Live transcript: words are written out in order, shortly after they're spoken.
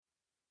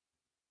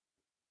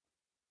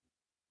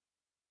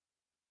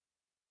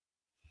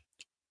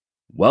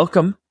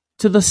Welcome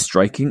to the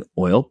Striking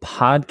Oil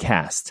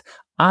Podcast.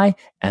 I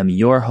am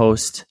your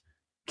host,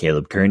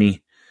 Caleb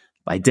Kearney.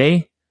 By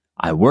day,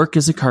 I work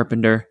as a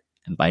carpenter,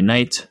 and by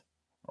night,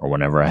 or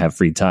whenever I have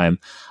free time,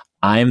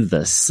 I'm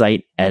the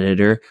site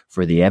editor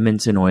for the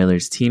Edmonton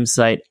Oilers team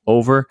site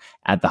over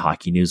at the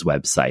Hockey News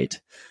website.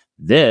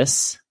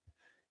 This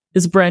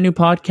is a brand new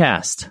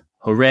podcast.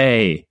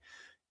 Hooray!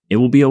 It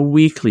will be a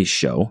weekly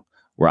show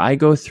where I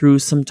go through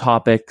some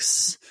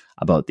topics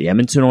about the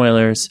Edmonton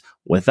Oilers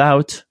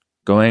without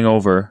going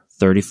over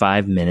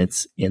 35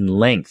 minutes in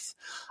length.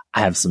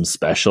 I have some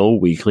special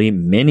weekly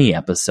mini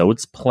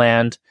episodes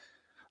planned,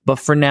 but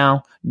for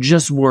now,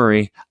 just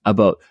worry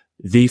about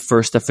the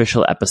first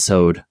official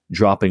episode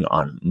dropping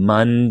on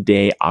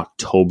Monday,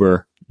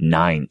 October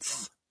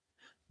 9th.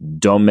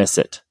 Don't miss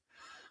it.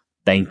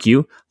 Thank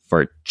you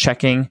for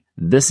checking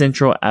this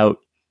intro out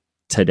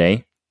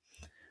today.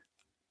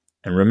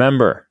 And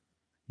remember,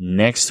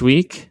 next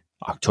week,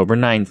 October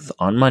 9th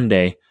on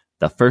Monday,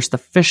 the first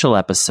official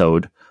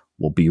episode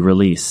will be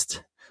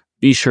released.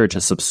 Be sure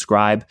to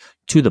subscribe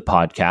to the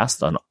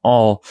podcast on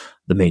all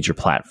the major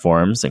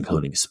platforms,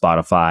 including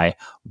Spotify,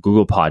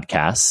 Google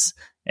Podcasts,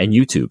 and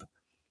YouTube.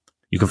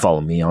 You can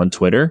follow me on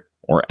Twitter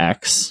or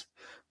X,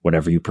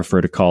 whatever you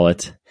prefer to call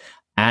it,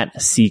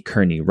 at C.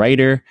 Kearney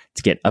Writer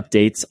to get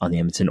updates on the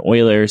Edmonton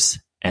Oilers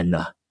and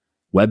the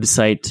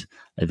website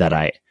that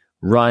I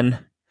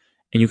run.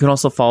 And you can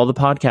also follow the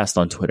podcast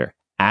on Twitter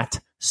at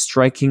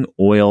Striking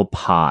Oil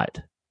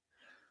Pod.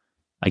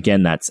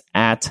 Again, that's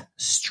at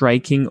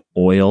Striking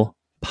Oil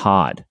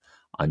Pod.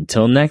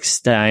 Until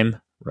next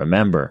time,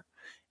 remember,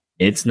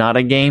 it's not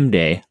a game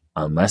day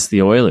unless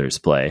the Oilers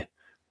play.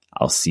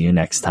 I'll see you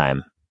next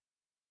time.